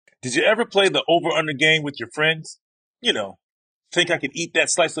Did you ever play the over-under game with your friends? You know, think I could eat that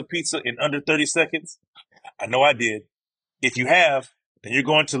slice of pizza in under 30 seconds? I know I did. If you have, then you're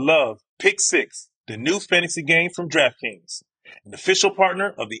going to love Pick Six, the new fantasy game from DraftKings, an official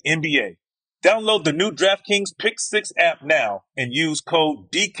partner of the NBA. Download the new DraftKings Pick Six app now and use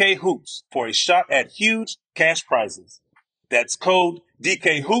code DKHOOPS for a shot at huge cash prizes. That's code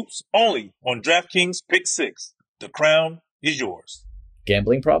DKHOOPS only on DraftKings Pick Six. The crown is yours.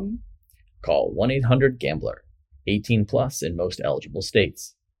 Gambling problem? Call 1-800-GAMBLER. 18 plus in most eligible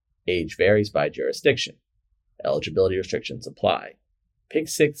states. Age varies by jurisdiction. Eligibility restrictions apply. Pick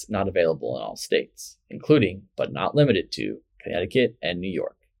Six not available in all states, including, but not limited to, Connecticut and New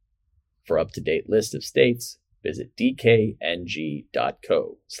York. For up-to-date list of states, visit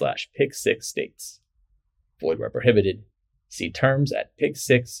dkng.co/pick6states. Void where prohibited. See terms at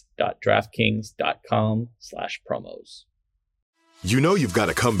pick6.draftkings.com/promos. You know you've got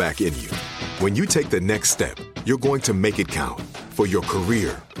a comeback in you. When you take the next step, you're going to make it count. For your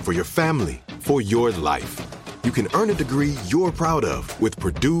career, for your family, for your life. You can earn a degree you're proud of with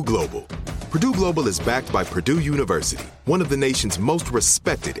Purdue Global. Purdue Global is backed by Purdue University, one of the nation's most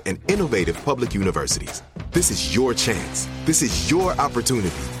respected and innovative public universities. This is your chance. This is your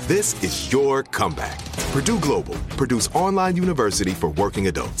opportunity. This is your comeback. Purdue Global, Purdue's online university for working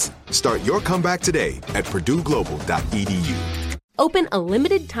adults. Start your comeback today at purdueglobal.edu. Open a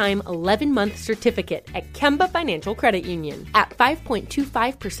limited-time 11-month certificate at Kemba Financial Credit Union. At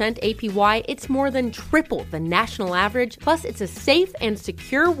 5.25% APY, it's more than triple the national average, plus it's a safe and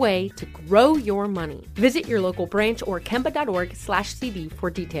secure way to grow your money. Visit your local branch or kemba.org/CD for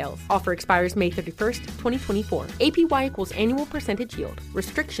details. Offer expires May 31st, 2024. APY equals annual percentage yield.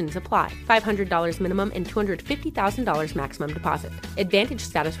 Restrictions apply. $500 minimum and $250,000 maximum deposit. Advantage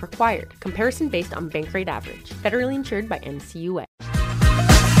status required. Comparison based on bank rate average. Federally insured by NCUA.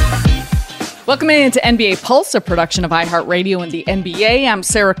 Welcome into NBA Pulse, a production of iHeartRadio and the NBA. I'm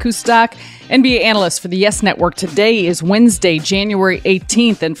Sarah Kustok, NBA analyst for the Yes Network. Today is Wednesday, January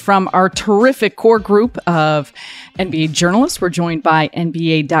 18th, and from our terrific core group of NBA journalists, we're joined by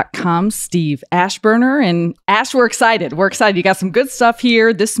NBA.com's Steve Aschburner. And Ash, we're excited. We're excited. You got some good stuff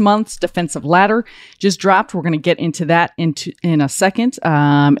here. This month's defensive ladder just dropped. We're going to get into that in a second,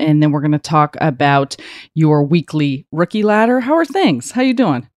 and then we're going to talk about your weekly rookie ladder. How are things? How you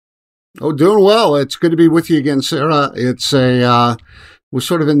doing? Oh, doing well. It's good to be with you again, Sarah. It's we're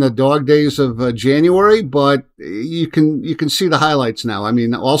sort of in the dog days of January, but you can see the highlights now. I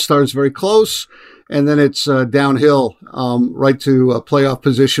mean, All-Star's very close, and then it's downhill right to playoff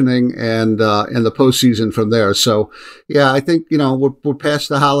positioning and the postseason from there. So, yeah, I think we're past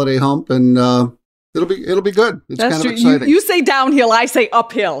the holiday hump, and it'll be good. It's That's kind true. of exciting. You say downhill, I say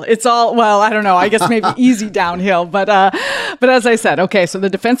uphill. It's all, well, I don't know. I guess maybe easy downhill. But as I said, okay, so the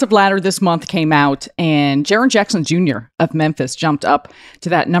defensive ladder this month came out, and Jaren Jackson Jr. of Memphis jumped up to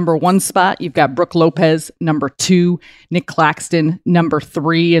that number 1 spot. You've got Brook Lopez, number 2, Nick Claxton, number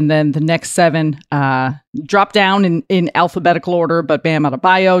 3, and then the next 7 drop down in alphabetical order, but Bam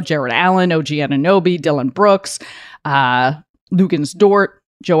Adebayo, Jared Allen, OG Anunoby, Dylan Brooks, Luguentz Dort,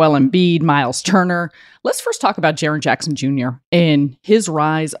 Joel Embiid, Miles Turner. Let's first talk about Jaren Jackson Jr. and his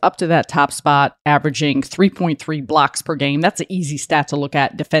rise up to that top spot, averaging 3.3 blocks per game. That's an easy stat to look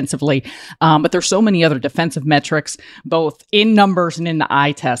at defensively. But there's so many other defensive metrics, both in numbers and in the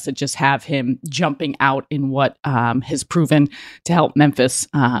eye test, that just have him jumping out in what has proven to help Memphis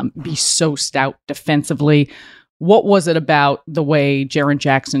be so stout defensively. What was it about the way Jaren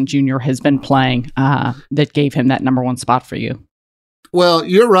Jackson Jr. has been playing that gave him that number 1 spot for you? Well,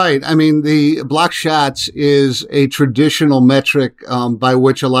 you're right. I mean, the block shots is a traditional metric by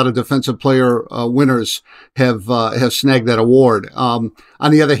which a lot of defensive player winners have snagged that award. On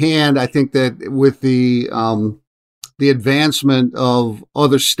the other hand, I think that with the advancement of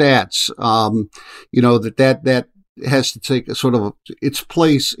other stats, that has to take a sort of its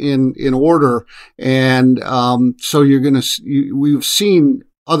place in order, and so we've seen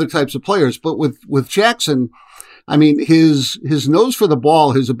other types of players, but with Jackson, I mean, his nose for the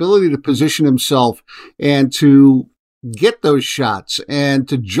ball, his ability to position himself and to get those shots and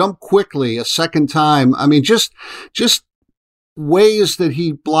to jump quickly a second time. I mean, just ways that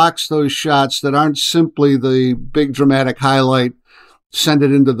he blocks those shots that aren't simply the big dramatic highlight, send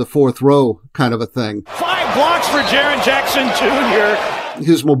it into the 4th row kind of a thing. 5 blocks for Jaren Jackson Jr.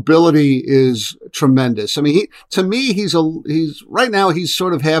 His mobility is tremendous. I mean, he's right now he's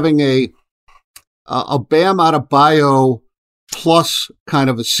sort of having a Bam Adebayo plus kind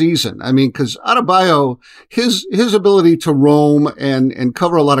of a season. I mean, because Adebayo, his ability to roam and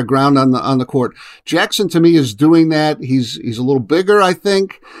cover a lot of ground on the court. Jackson, to me, is doing that. He's a little bigger, I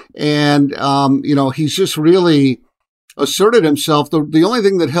think, and he's just really asserted himself. The only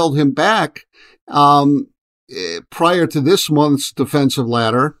thing that held him back prior to this month's defensive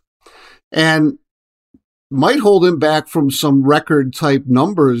ladder, and might hold him back from some record type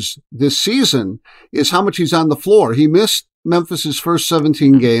numbers this season, is how much he's on the floor. He missed Memphis's first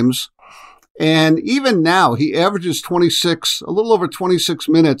 17 games. And even now he averages a little over 26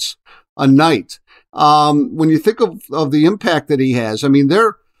 minutes a night. When you think of the impact that he has, I mean,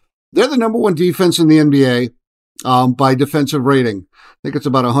 they're the number one defense in the NBA, by defensive rating. I think it's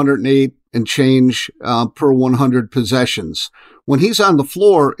about 108 and change, per 100 possessions. When he's on the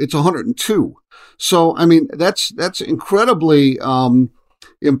floor, it's 102. So, I mean, that's incredibly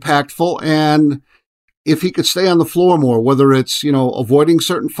impactful. And if he could stay on the floor more, whether it's, avoiding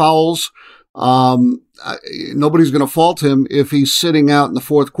certain fouls, nobody's going to fault him if he's sitting out in the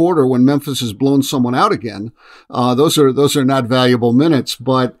fourth quarter when Memphis has blown someone out again. Those are not valuable minutes,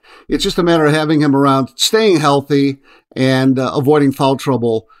 but it's just a matter of having him around, staying healthy, and avoiding foul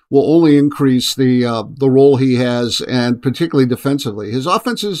trouble will only increase the role he has, and particularly defensively. His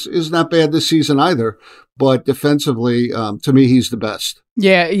offense is not bad this season either, but defensively, to me, he's the best.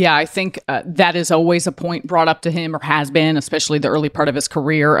 Yeah. I think that is always a point brought up to him, or has been, especially the early part of his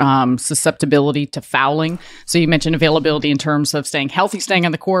career, susceptibility to fouling. So you mentioned availability in terms of staying healthy, staying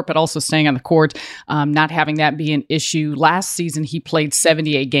on the court, but also staying on the court, not having that be an issue. Last season, he played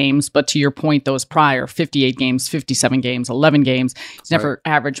 78 games, but to your point, those prior 58 games, 57 games, 11 games, he's never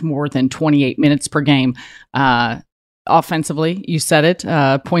averaged more than 28 minutes per game. Offensively, you said it,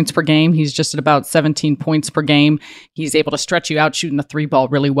 points per game. He's just at about 17 points per game. He's able to stretch you out shooting the three ball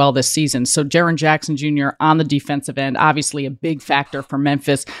really well this season. So Jaren Jackson Jr. on the defensive end, obviously a big factor for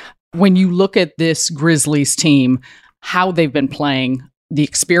Memphis. When you look at this Grizzlies team, how they've been playing, the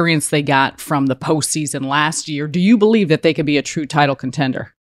experience they got from the postseason last year, do you believe that they could be a true title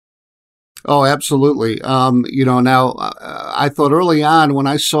contender? Oh, absolutely. Now I thought early on when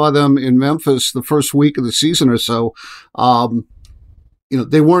I saw them in Memphis the first week of the season or so,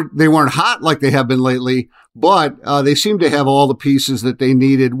 they weren't hot like they have been lately, but they seemed to have all the pieces that they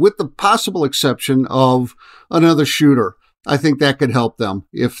needed, with the possible exception of another shooter. I think that could help them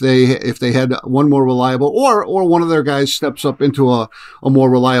if they had one more reliable, or one of their guys steps up into a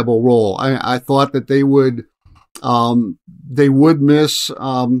more reliable role. I thought that they would miss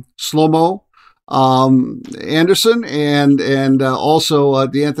Slow-Mo Anderson and also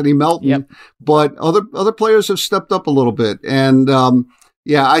DeAnthony Melton. Yep. But other players have stepped up a little bit, and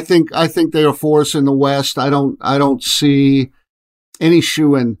I think they're a force in the West. I don't see any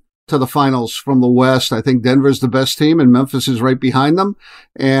shoe-in to the finals from the West. I think Denver's the best team, and Memphis is right behind them.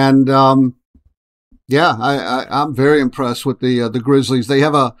 And I'm very impressed with the Grizzlies. They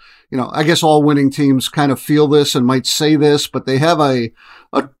have I guess all winning teams kind of feel this and might say this, but they have a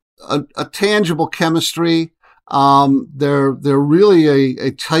tangible chemistry. They're really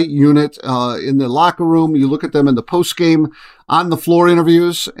a tight unit in the locker room. You look at them in the post game, on the floor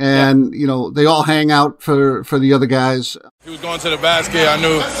interviews, and they all hang out for the other guys. He was going to the basket. I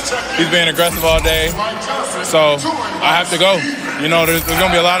knew he's being aggressive all day, so I have to go. There's going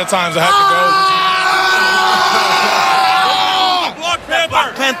to be a lot of times I have to go.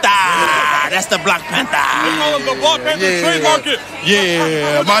 Black Panther. That's the Black Panther. They call him the Black Panther trade market.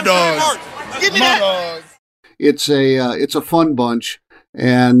 Yeah, my dogs. Give me that. It's a fun bunch,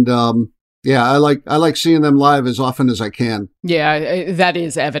 and I like seeing them live as often as I can. Yeah, that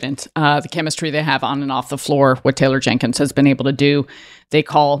is evident. The chemistry they have on and off the floor, what Taylor Jenkins has been able to do. They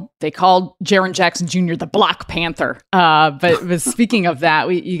called Jaren Jackson Jr. the Black Panther. But speaking of that,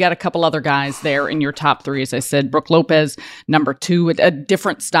 you got a couple other guys there in your top three. As I said, Brook Lopez, number 2, a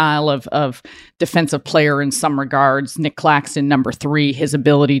different style of defensive player in some regards. Nick Claxton, number 3, his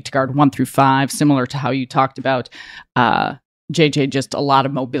ability to guard 1 through 5, similar to how you talked about JJ, just a lot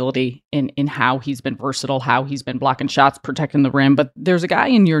of mobility in how he's been versatile, how he's been blocking shots, protecting the rim. But there's a guy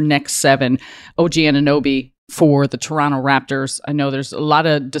in your next 7, OG Anunoby, for the Toronto Raptors. I know there's a lot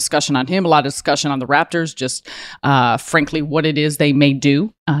of discussion on him, a lot of discussion on the Raptors, just frankly what it is they may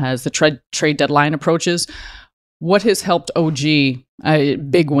do as the trade deadline approaches. What has helped OG,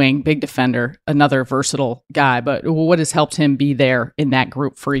 big wing, big defender, another versatile guy, but what has helped him be there in that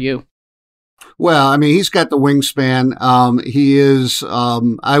group for you? Well, I mean, he's got the wingspan. He is,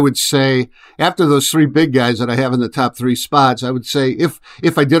 I would say, after those 3 big guys that I have in the top 3 spots, I would say if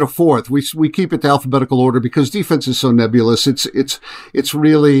I did a 4th, we keep it to alphabetical order because defense is so nebulous. It's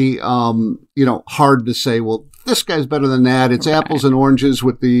really, hard to say, well, this guy's better than that. It's apples and oranges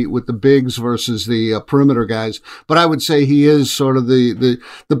with the bigs versus the perimeter guys. But I would say he is sort of the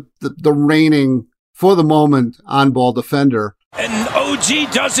reigning, for the moment, on-ball defender. And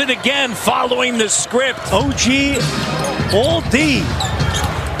OG does it again following the script. OG all D.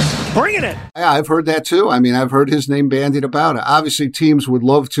 Bringing it. Yeah, I've heard that too. I mean, I've heard his name bandied about. Obviously, teams would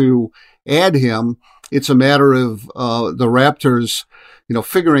love to add him. It's a matter of the Raptors,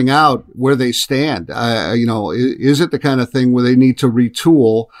 figuring out where they stand. Is it the kind of thing where they need to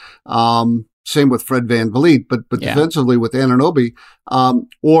retool? Same with Fred VanVleet, but defensively with Anunoby,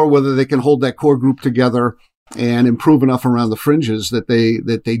 or whether they can hold that core group together and improve enough around the fringes that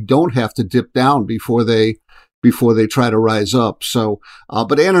they don't have to dip down before they try to rise up. So,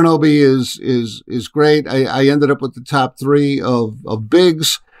 but Anunoby is great. I ended up with the top three of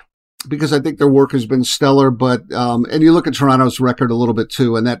bigs because I think their work has been stellar. But, and you look at Toronto's record a little bit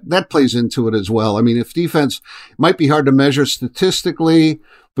too, and that plays into it as well. I mean, if defense might be hard to measure statistically,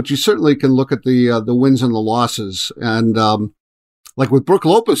 but you certainly can look at the wins and the losses. And, like with Brook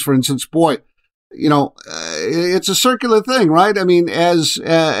Lopez, for instance, boy, it's a circular thing, right? I mean, as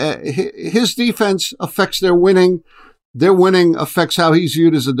his defense affects their winning affects how he's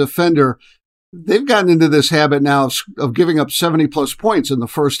viewed as a defender. They've gotten into this habit now of giving up 70+ points in the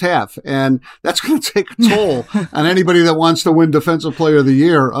first half, and that's going to take a toll on anybody that wants to win Defensive Player of the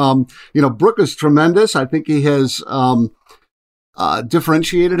Year. Brook is tremendous. I think he has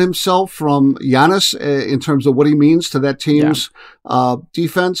differentiated himself from Giannis in terms of what he means to that team's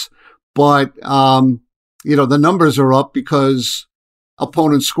defense. But, the numbers are up because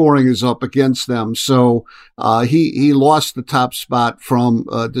opponent scoring is up against them. So, he lost the top spot from,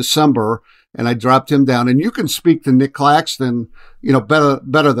 December, and I dropped him down. And you can speak to Nick Claxton,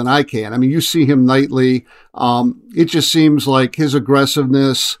 better than I can. I mean, you see him nightly. It just seems like his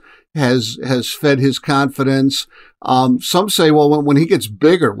aggressiveness has fed his confidence. Some say, well, when he gets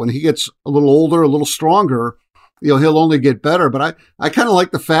bigger, when he gets a little older, a little stronger, he'll only get better. But I kind of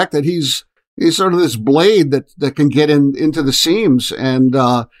like the fact that he's sort of this blade that can get into the seams and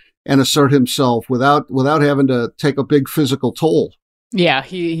assert himself without having to take a big physical toll. Yeah,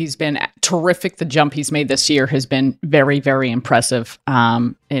 he's been terrific. The jump he's made this year has been very, very impressive.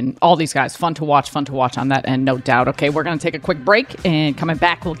 And all these guys, fun to watch on that end, no doubt. Okay, we're going to take a quick break, and coming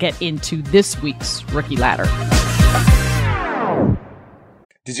back, we'll get into this week's Rookie Ladder.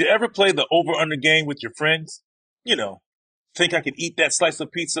 Did you ever play the over-under game with your friends? Think I could eat that slice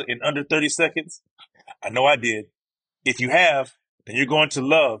of pizza in under 30 seconds? I know I did. If you have, then you're going to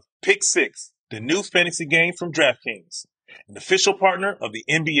love Pick 6, the new fantasy game from DraftKings, an official partner of the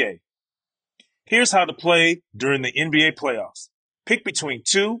NBA. Here's how to play during the NBA playoffs. Pick between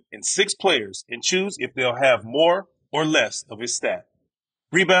 2 and 6 players and choose if they'll have more or less of his stat.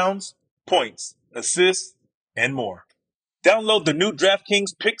 Rebounds, points, assists, and more. Download the new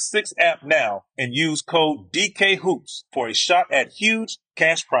DraftKings Pick 6 app now and use code DKHOOPS for a shot at huge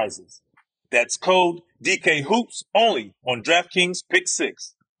cash prizes. That's code DKHOOPS only on DraftKings Pick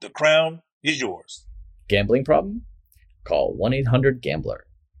 6. The crown is yours. Gambling problem? Call 1-800-GAMBLER.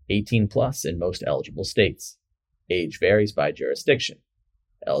 18 plus in most eligible states. Age varies by jurisdiction.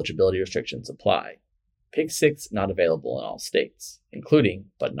 Eligibility restrictions apply. Pick 6 not available in all states,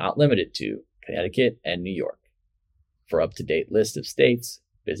 including but not limited to Connecticut and New York. For up-to-date list of states,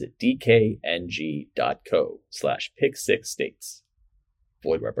 visit dkng.co/pick6states.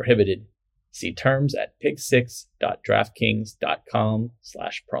 Void where prohibited. See terms at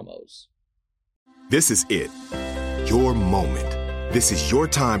pick6.draftkings.com/promos. This is it. Your moment. This is your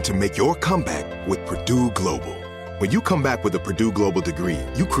time to make your comeback with Purdue Global. When you come back with a Purdue Global degree,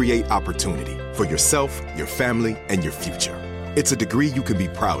 you create opportunity for yourself, your family, and your future. It's a degree you can be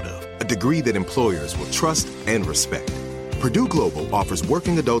proud of, a degree that employers will trust and respect. Purdue Global offers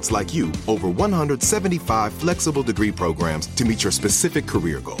working adults like you over 175 flexible degree programs to meet your specific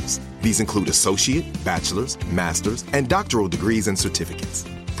career goals. These include associate, bachelor's, master's, and doctoral degrees and certificates.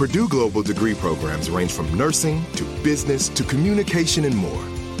 Purdue Global degree programs range from nursing to business to communication and more.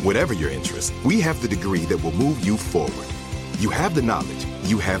 Whatever your interest, we have the degree that will move you forward. You have the knowledge,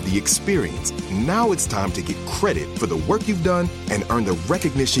 you have the experience. Now it's time to get credit for the work you've done and earn the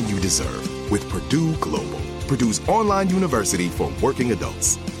recognition you deserve with Purdue Global, Purdue's online university for working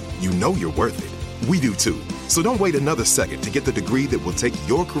adults. You know you're worth it. We do too. So don't wait another second to get the degree that will take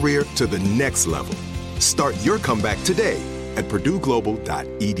your career to the next level. Start your comeback today at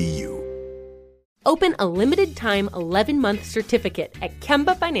purdueglobal.edu. Open a limited-time 11-month certificate at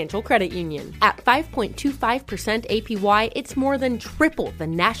Kemba Financial Credit Union. At 5.25% APY, it's more than triple the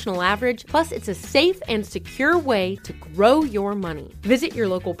national average, plus it's a safe and secure way to grow your money. Visit your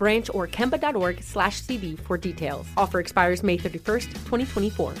local branch or kemba.org/cd for details. Offer expires May 31st,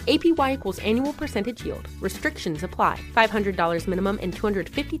 2024. APY equals annual percentage yield. Restrictions apply. $500 minimum and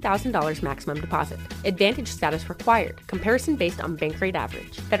 $250,000 maximum deposit. Advantage status required. Comparison based on bank rate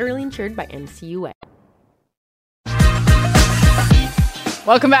average. Federally insured by NCUA.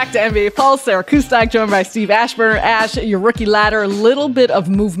 Welcome back to NBA Pulse. Sarah Kustak, joined by Steve Aschburner. Ash, your rookie ladder, a little bit of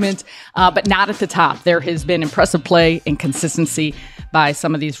movement, but not at the top. There has been impressive play and consistency by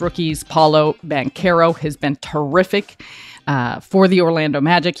some of these rookies. Paolo Banchero has been terrific for the Orlando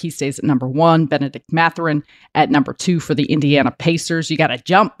Magic. He stays at number 1. Benedict Mathurin at number 2 for the Indiana Pacers. You got a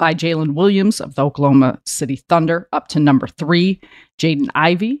jump by Jalen Williams of the Oklahoma City Thunder up to number 3. Jaden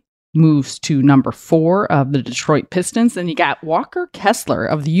Ivey moves to number 4 of the Detroit Pistons. And you got Walker Kessler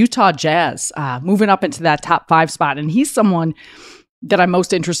of the Utah Jazz moving up into that top 5 spot. And he's someone that I'm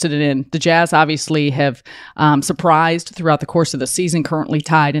most interested in. The Jazz obviously have surprised throughout the course of the season, currently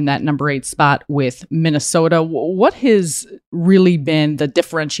tied in that number 8 spot with Minnesota. What has really been the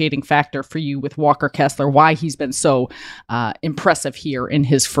differentiating factor for you with Walker Kessler? Why he's been so impressive here in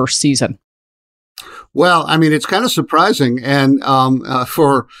his first season? Well, I mean, it's kind of surprising and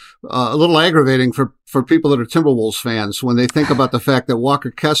for a little aggravating for people that are Timberwolves fans when they think about the fact that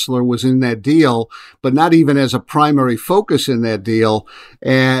Walker Kessler was in that deal, but not even as a primary focus in that deal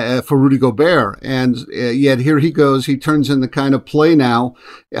for Rudy Gobert. And yet here he goes. He turns in the kind of play now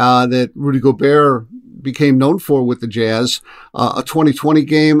that Rudy Gobert became known for with the Jazz. A 2020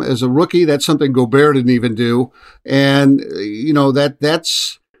 game as a rookie, that's something Gobert didn't even do. And, you know,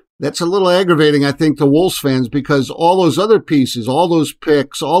 that's a little aggravating, I think, to Wolves fans because all those other pieces, all those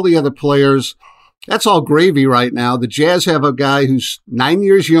picks, all the other players, that's all gravy right now. The Jazz have a guy who's 9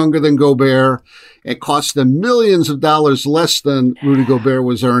 years younger than Gobert. It costs them millions of dollars less than Rudy Gobert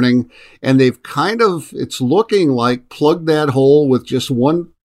was earning. And they've kind of, it's looking like plugged that hole with just one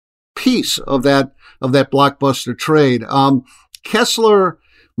piece of that blockbuster trade. Kessler,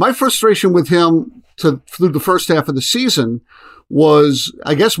 my frustration with him through the first half of the season was,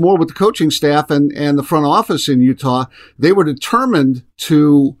 I guess, more with the coaching staff and the front office in Utah. They were determined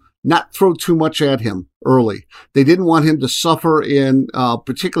to not throw too much at him early. They didn't want him to suffer in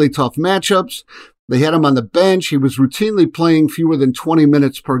particularly tough matchups. They had him on the bench. He was routinely playing fewer than 20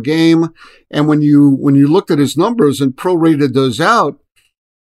 minutes per game. And when you looked at his numbers and prorated those out,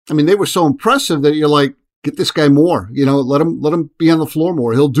 I mean, they were so impressive that you're like, get this guy more, let him be on the floor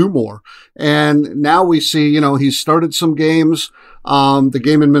more. He'll do more. And now we see, he's started some games. The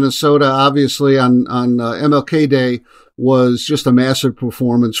game in Minnesota, obviously on MLK Day was just a massive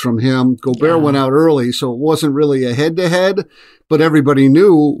performance from him. Gobert went out early, so it wasn't really a head to head, but everybody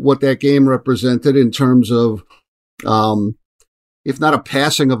knew what that game represented in terms of, if not a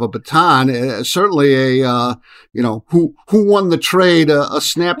passing of a baton, certainly a, who won the trade, a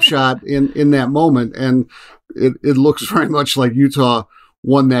snapshot in that moment. And it looks very much like Utah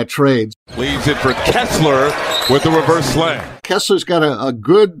won that trade. Leaves it for Kessler with the reverse slam. Kessler's got a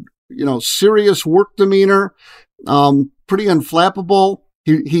good, serious work demeanor, pretty unflappable.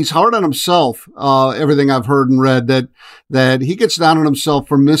 He's hard on himself. Everything I've heard and read that he gets down on himself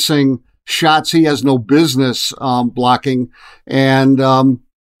for missing shots he has no business blocking. And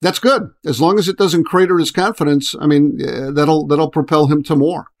that's good. As long as it doesn't crater his confidence, I mean, that'll propel him to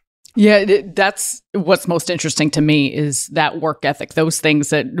more. Yeah, that's what's most interesting to me is that work ethic, those things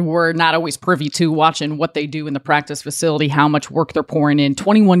that we're not always privy to, watching what they do in the practice facility, how much work they're pouring in.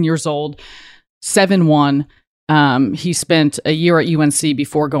 21 years old, 7'1". He spent a year at UNC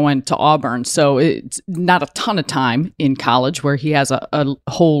before going to Auburn. So it's not a ton of time in college where he has a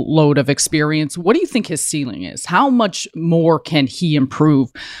whole load of experience. What do you think his ceiling is? How much more can he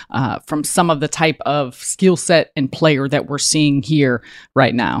improve from some of the type of skill set and player that we're seeing here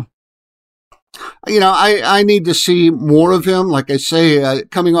right now? I need to see more of him. Like I say,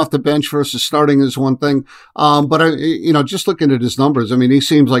 coming off the bench versus starting is one thing. But just looking at his numbers, I mean, he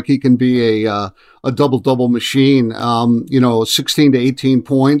seems like he can be a double-double machine, 16 to 18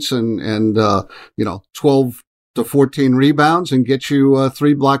 points and 12 to 14 rebounds and get you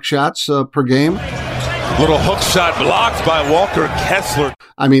 3 block shots per game. Little hook shot blocked by Walker Kessler.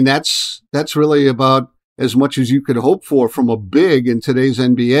 I mean, that's really about as much as you could hope for from a big in today's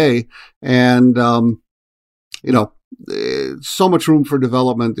NBA. And, so much room for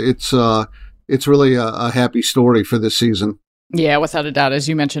development. It's really a happy story for this season. Yeah, without a doubt. As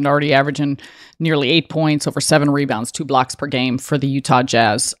you mentioned, already averaging nearly 8 points, over 7 rebounds, 2 blocks per game for the Utah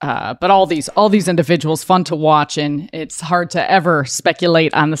Jazz. But all these individuals, fun to watch, and it's hard to ever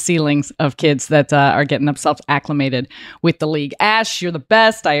speculate on the ceilings of kids that are getting themselves acclimated with the league. Ash, you're the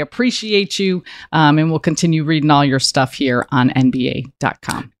best. I appreciate you, and we'll continue reading all your stuff here on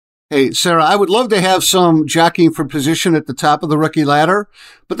NBA.com. Hey, Sarah, I would love to have some jockeying for position at the top of the rookie ladder,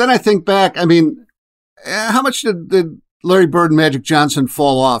 but then I think back, I mean, how much did Larry Bird and Magic Johnson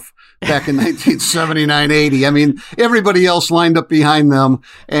fall off back in 1979-80? I mean, everybody else lined up behind them,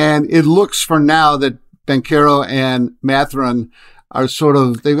 and it looks for now that Banchero and Mathurin are sort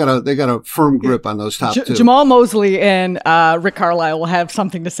of, they got a firm grip on those top two. Jamal Mosley and Rick Carlisle will have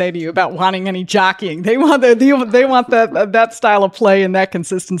something to say to you about wanting any jockeying. They want that style of play and that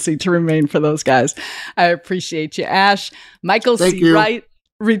consistency to remain for those guys. I appreciate you, Ash. Michael C. Wright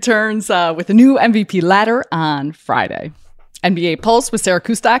returns with a new MVP ladder on Friday. NBA Pulse with Sarah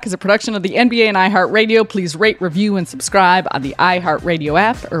Kustak is a production of the NBA and iHeartRadio. Please rate, review, and subscribe on the iHeartRadio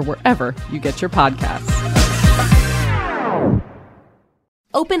app or wherever you get your podcasts.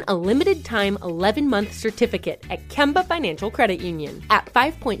 Open a limited-time 11-month certificate at Kemba Financial Credit Union. At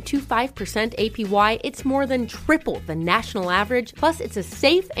 5.25% APY, it's more than triple the national average, plus it's a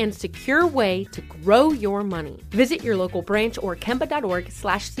safe and secure way to grow your money. Visit your local branch or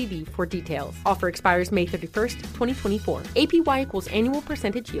kemba.org/CD for details. Offer expires May 31st, 2024. APY equals annual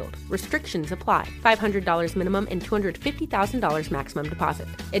percentage yield. Restrictions apply. $500 minimum and $250,000 maximum deposit.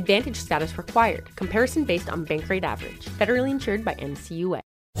 Advantage status required. Comparison based on bank rate average. Federally insured by NCUA.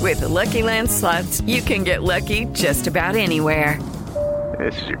 With the Lucky Land Slots, you can get lucky just about anywhere.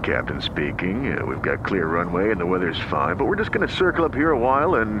 This is your captain speaking. We've got clear runway and the weather's fine, but we're just going to circle up here a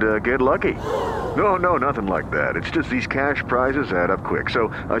while and get lucky. No, nothing like that. It's just these cash prizes add up quick. So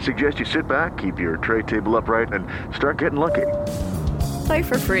I suggest you sit back, keep your tray table upright, and start getting lucky. Play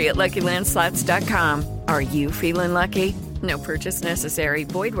for free at LuckyLandSlots.com. Are you feeling lucky? No purchase necessary.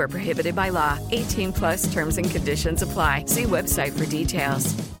 Void where prohibited by law. 18+ terms and conditions apply. See website for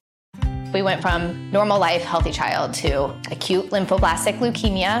details. We went from normal life, healthy child to acute lymphoblastic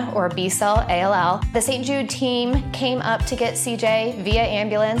leukemia, or B-cell ALL. The St. Jude team came up to get CJ via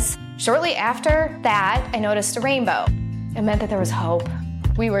ambulance. Shortly after that, I noticed a rainbow. It meant that there was hope.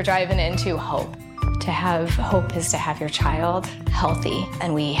 We were driving into hope. To have hope is to have your child healthy,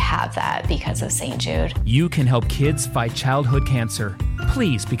 and we have that because of St. Jude. You can help kids fight childhood cancer.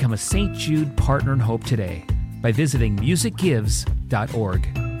 Please become a St. Jude Partner in Hope today by visiting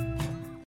musicgives.org.